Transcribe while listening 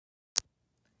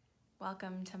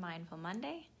Welcome to Mindful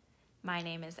Monday. My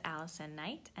name is Allison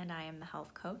Knight, and I am the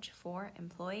health coach for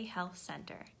Employee Health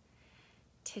Center.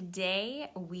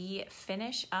 Today, we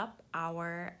finish up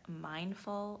our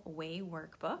Mindful Way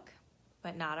Workbook,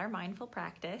 but not our mindful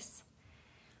practice.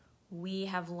 We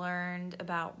have learned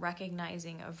about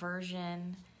recognizing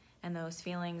aversion and those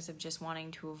feelings of just wanting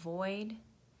to avoid.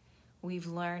 We've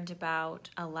learned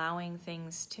about allowing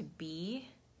things to be,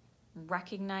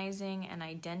 recognizing and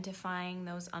identifying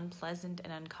those unpleasant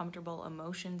and uncomfortable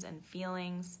emotions and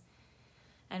feelings.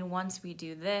 And once we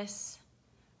do this,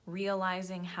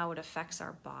 realizing how it affects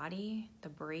our body, the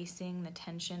bracing, the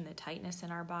tension, the tightness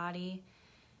in our body,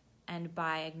 and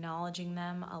by acknowledging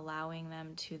them, allowing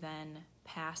them to then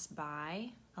pass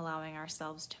by, allowing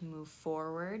ourselves to move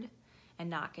forward and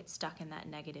not get stuck in that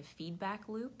negative feedback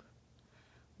loop.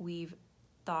 We've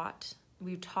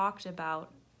talked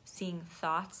about seeing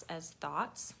thoughts as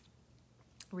thoughts,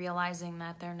 realizing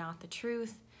that they're not the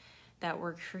truth, that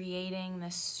we're creating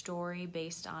this story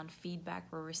based on feedback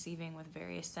we're receiving with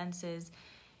various senses,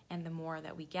 and the more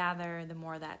that we gather, the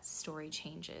more that story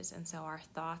changes. And so our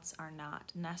thoughts are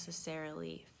not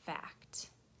necessarily fact.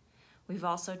 We've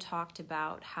also talked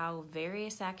about how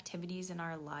various activities in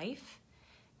our life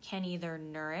can either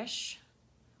nourish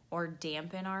or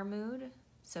dampen our mood,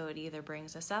 so it either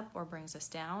brings us up or brings us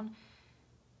down.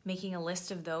 Making a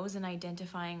list of those and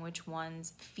identifying which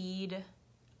ones feed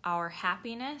our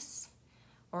happiness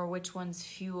or which ones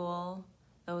fuel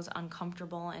those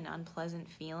uncomfortable and unpleasant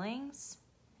feelings.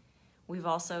 We've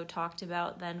also talked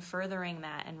about then furthering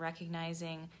that and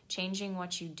recognizing changing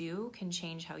what you do can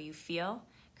change how you feel,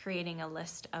 creating a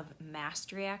list of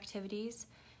mastery activities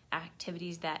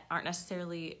that aren't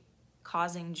necessarily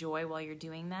causing joy while you're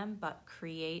doing them, but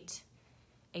create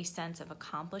a sense of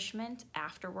accomplishment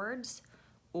afterwards,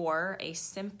 or a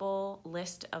simple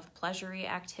list of pleasury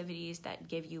activities that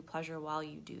give you pleasure while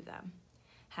you do them.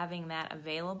 Having that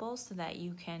available so that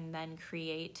you can then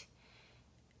create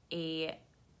a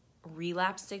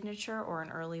relapse signature or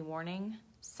an early warning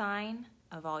sign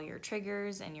of all your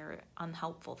triggers and your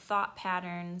unhelpful thought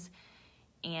patterns,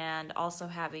 and also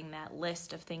having that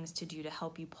list of things to do to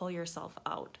help you pull yourself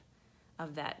out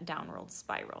of that downward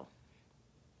spiral.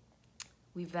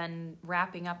 We've been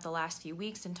wrapping up the last few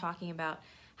weeks and talking about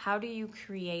how do you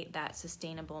create that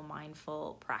sustainable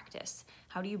mindful practice?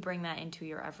 How do you bring that into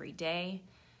your everyday?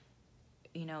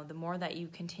 The more that you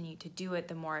continue to do it,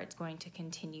 the more it's going to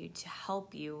continue to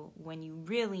help you when you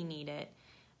really need it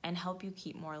and help you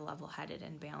keep more level-headed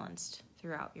and balanced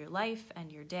throughout your life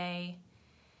and your day.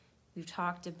 We've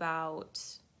talked about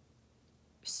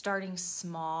starting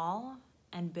small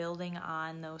and building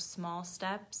on those small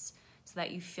steps so that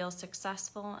you feel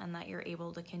successful and that you're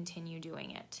able to continue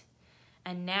doing it.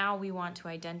 And now we want to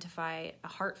identify a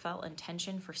heartfelt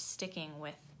intention for sticking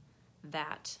with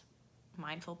that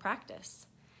mindful practice.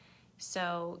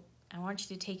 So I want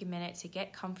you to take a minute to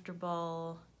get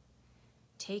comfortable.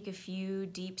 Take a few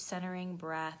deep centering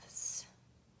breaths.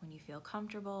 When you feel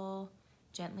comfortable,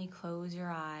 gently close your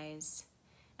eyes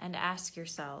and ask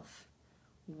yourself,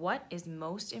 what is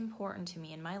most important to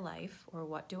me in my life, or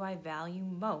what do I value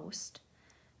most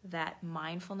that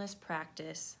mindfulness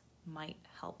practice might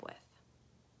help with?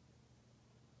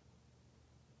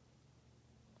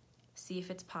 See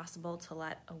if it's possible to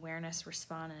let awareness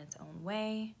respond in its own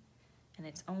way, in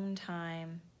its own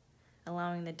time,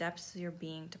 allowing the depths of your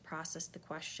being to process the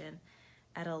question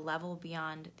at a level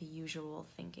beyond the usual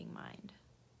thinking mind.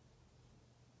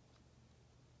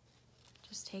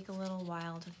 Just take a little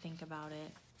while to think about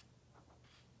it.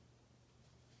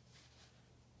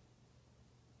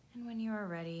 And when you are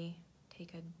ready,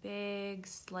 take a big,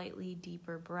 slightly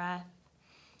deeper breath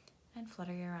and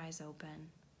flutter your eyes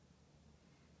open.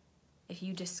 If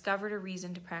you discovered a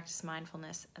reason to practice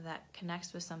mindfulness that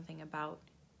connects with something about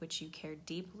which you care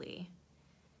deeply,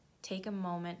 take a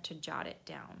moment to jot it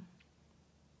down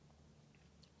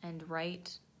and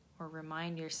write or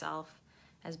remind yourself,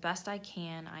 as best I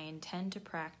can, I intend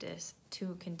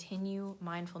to continue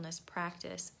mindfulness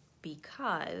practice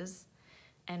because,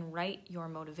 and write your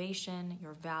motivation,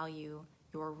 your value,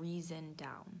 your reason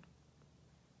down.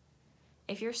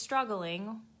 If you're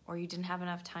struggling or you didn't have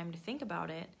enough time to think about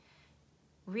it,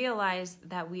 realize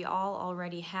that we all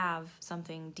already have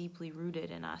something deeply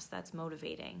rooted in us that's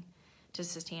motivating to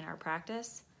sustain our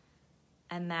practice,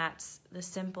 and that's the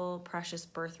simple, precious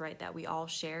birthright that we all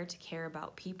share to care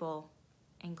about people,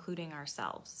 including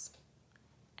ourselves.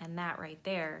 And that right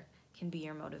there can be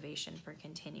your motivation for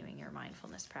continuing your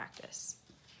mindfulness practice.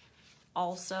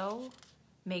 Also,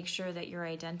 make sure that you're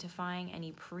identifying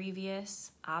any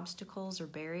previous obstacles or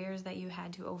barriers that you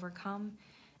had to overcome,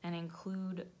 and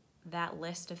include that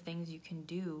list of things you can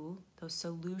do, those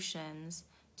solutions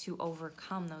to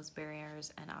overcome those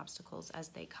barriers and obstacles as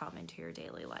they come into your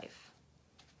daily life.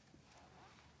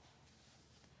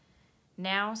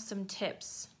 Now, some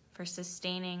tips for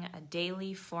sustaining a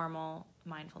daily formal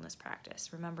mindfulness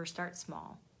practice. Remember, start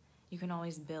small. You can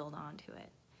always build onto it.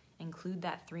 Include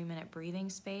that 3-minute breathing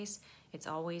space. It's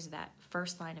always that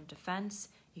first line of defense.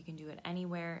 You can do it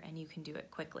anywhere and you can do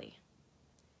it quickly.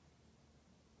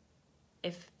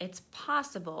 If it's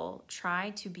possible, try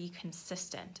to be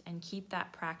consistent and keep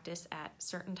that practice at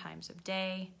certain times of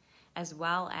day, as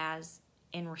well as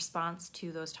in response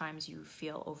to those times you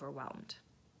feel overwhelmed.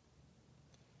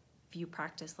 If you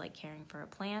practice like caring for a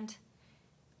plant,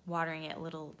 watering it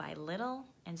little by little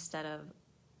instead of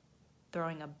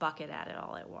throwing a bucket at it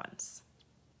all at once.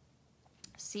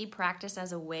 See practice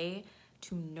as a way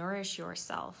to nourish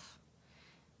yourself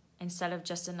instead of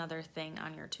just another thing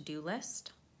on your to-do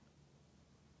list.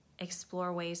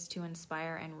 Explore ways to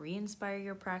inspire and re-inspire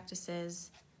your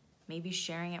practices, maybe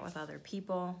sharing it with other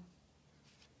people.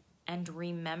 And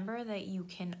remember that you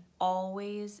can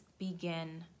always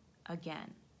begin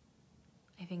again.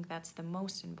 I think that's the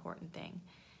most important thing,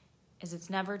 is it's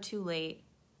never too late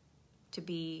to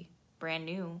be brand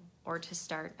new or to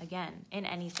start again in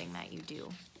anything that you do.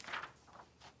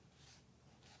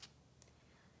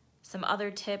 Some other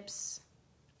tips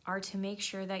are to make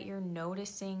sure that you're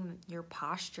noticing your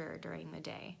posture during the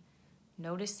day,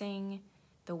 noticing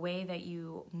the way that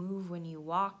you move when you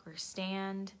walk or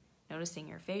stand, noticing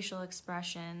your facial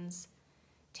expressions,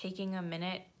 taking a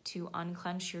minute to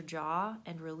unclench your jaw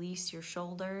and release your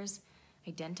shoulders,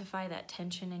 identify that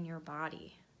tension in your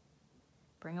body.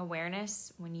 Bring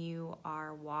awareness when you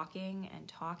are walking and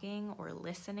talking or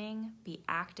listening. Be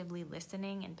actively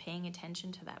listening and paying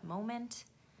attention to that moment.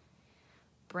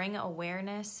 Bring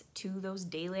awareness to those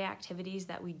daily activities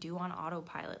that we do on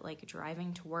autopilot, like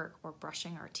driving to work or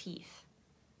brushing our teeth.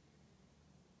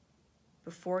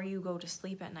 Before you go to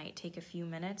sleep at night, take a few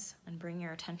minutes and bring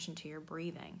your attention to your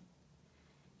breathing.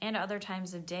 And other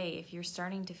times of day, if you're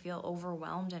starting to feel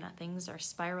overwhelmed and things are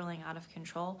spiraling out of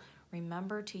control,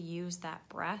 remember to use that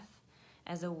breath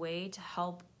as a way to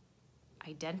help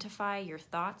identify your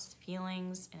thoughts,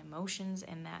 feelings, and emotions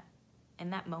in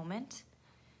that moment.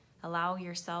 Allow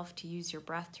yourself to use your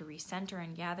breath to recenter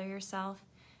and gather yourself,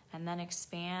 and then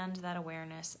expand that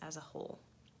awareness as a whole.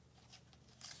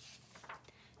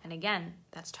 And again,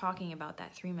 that's talking about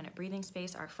that 3-minute breathing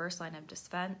space, our first line of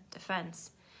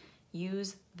defense.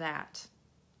 Use that.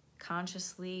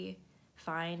 Consciously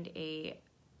find a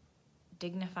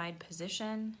dignified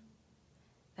position,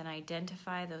 then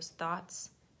identify those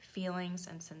thoughts, feelings,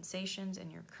 and sensations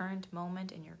in your current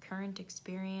moment, in your current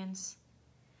experience.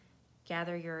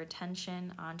 Gather your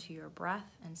attention onto your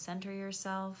breath and center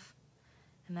yourself,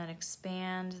 and then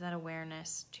expand that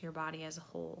awareness to your body as a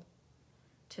whole,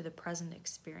 to the present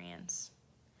experience.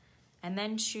 And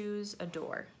then choose a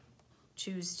door.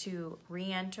 Choose to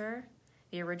re-enter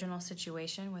the original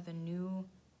situation with a new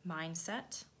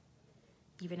mindset,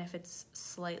 even if it's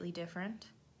slightly different.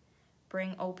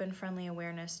 Bring open, friendly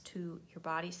awareness to your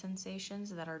body sensations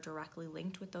that are directly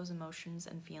linked with those emotions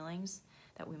and feelings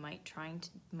that we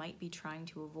might be trying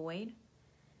to avoid.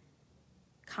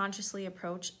 Consciously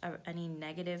approach any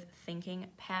negative thinking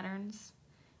patterns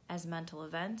as mental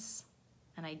events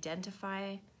and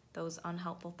identify those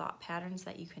unhelpful thought patterns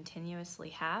that you continuously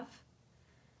have.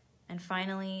 And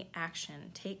finally,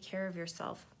 action. Take care of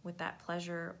yourself with that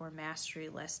pleasure or mastery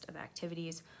list of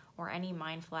activities or any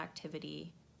mindful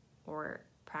activity or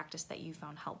practice that you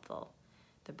found helpful.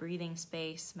 The breathing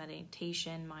space,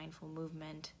 meditation, mindful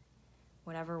movement,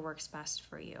 whatever works best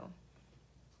for you.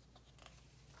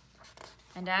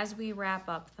 And as we wrap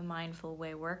up the Mindful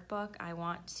Way Workbook, I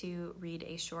want to read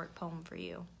a short poem for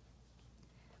you.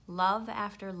 Love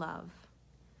after love.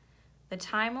 The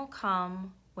time will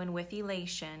come when with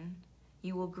elation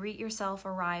you will greet yourself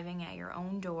arriving at your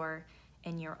own door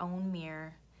in your own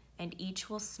mirror, and each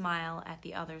will smile at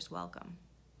the other's welcome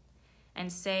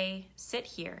and say, "Sit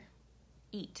here,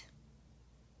 eat."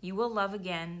 You will love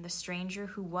again the stranger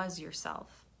who was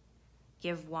yourself.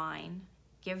 Give wine,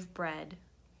 give bread,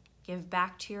 give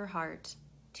back to your heart,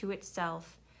 to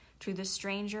itself, to the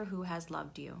stranger who has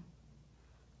loved you.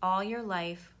 All your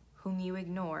life, whom you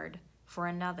ignored for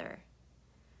another,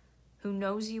 who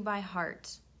knows you by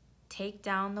heart, take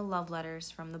down the love letters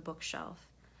from the bookshelf,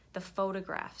 the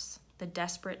photographs, the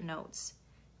desperate notes.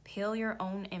 Peel your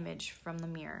own image from the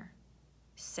mirror.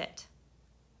 Sit.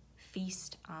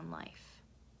 Feast on life.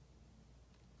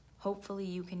 Hopefully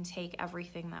you can take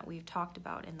everything that we've talked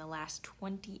about in the last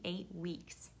 28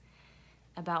 weeks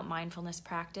about mindfulness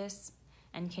practice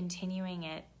and continuing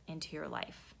it into your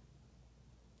life.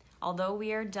 Although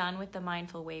we are done with the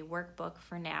Mindful Way Workbook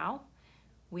for now,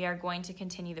 we are going to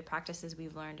continue the practices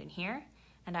we've learned in here,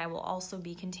 and I will also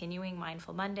be continuing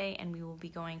Mindful Monday, and we will be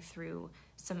going through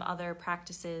some other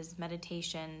practices,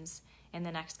 meditations in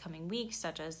the next coming weeks,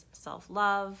 such as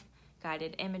self-love,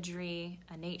 guided imagery,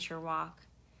 a nature walk,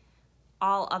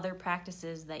 all other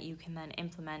practices that you can then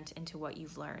implement into what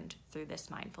you've learned through this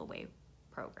Mindful Way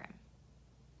program.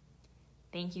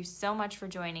 Thank you so much for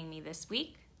joining me this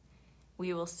week.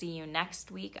 We will see you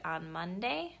next week on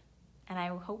Monday, and I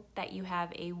hope that you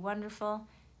have a wonderful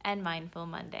and mindful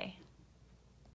Monday.